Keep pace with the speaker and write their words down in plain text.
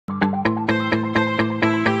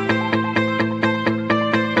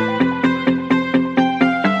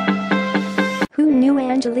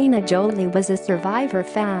Angelina Jolie was a Survivor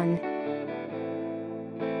fan.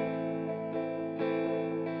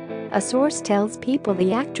 A source tells People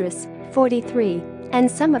the actress, 43,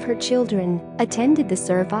 and some of her children attended the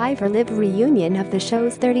Survivor Live reunion of the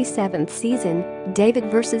show's 37th season,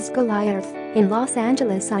 David vs. Goliath, in Los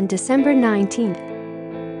Angeles on December 19.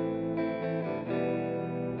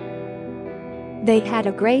 "They had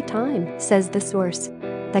a great time," says the source.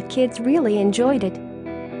 "The kids really enjoyed it."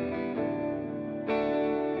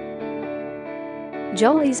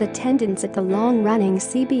 Jolie's attendance at the long-running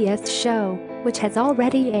CBS show, which has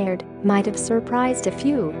already aired, might have surprised a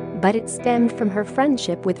few, but it stemmed from her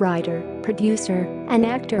friendship with writer, producer, and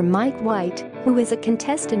actor Mike White, who is a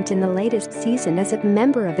contestant in the latest season as a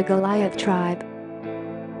member of the Goliath tribe.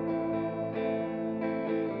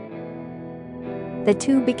 The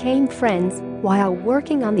two became friends while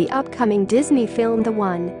working on the upcoming Disney film The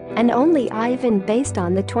One and Only Ivan, based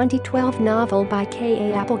on the 2012 novel by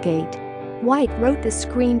K.A. Applegate. White wrote the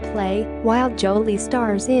screenplay, while Jolie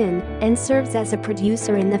stars in and serves as a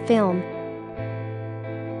producer in the film.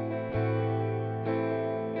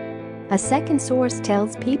 A second source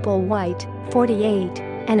tells People White, 48,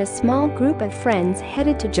 and a small group of friends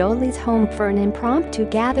headed to Jolie's home for an impromptu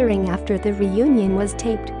gathering after the reunion was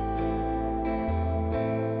taped.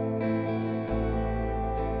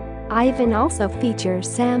 Ivan also features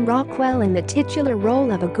Sam Rockwell in the titular role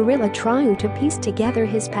of a gorilla trying to piece together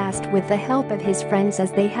his past with the help of his friends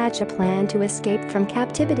as they hatch a plan to escape from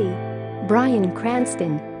captivity. Bryan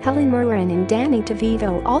Cranston, Helen Mirren and Danny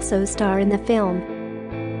DeVito also star in the film.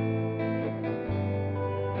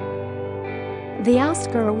 The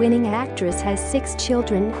Oscar-winning actress has 6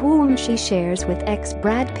 children whom she shares with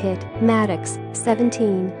ex-Brad Pitt, Maddox,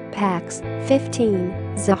 17, Pax,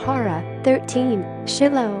 15, Zahara, 13,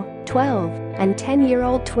 Shiloh, 12, and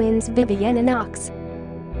 10-year-old twins Vivienne and Knox.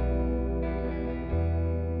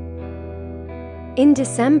 In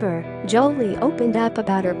December, Jolie opened up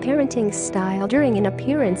about her parenting style during an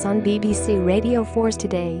appearance on BBC Radio 4's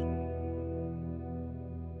Today.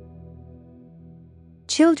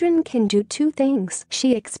 "Children can do 2 things,"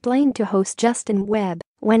 she explained to host Justin Webb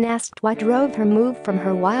when asked what drove her move from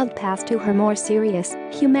her wild past to her more serious,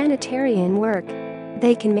 humanitarian work.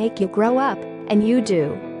 "They can make you grow up, and you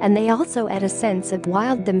do, and they also add a sense of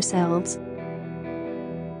wild themselves.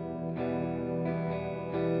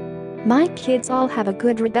 My kids all have a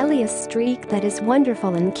good rebellious streak that is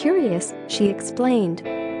wonderful and curious," she explained.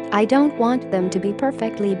 "I don't want them to be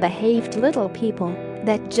perfectly behaved little people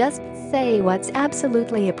that just say what's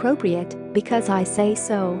absolutely appropriate because I say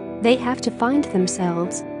so. They have to find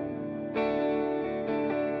themselves."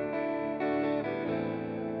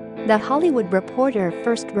 The Hollywood Reporter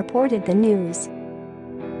first reported the news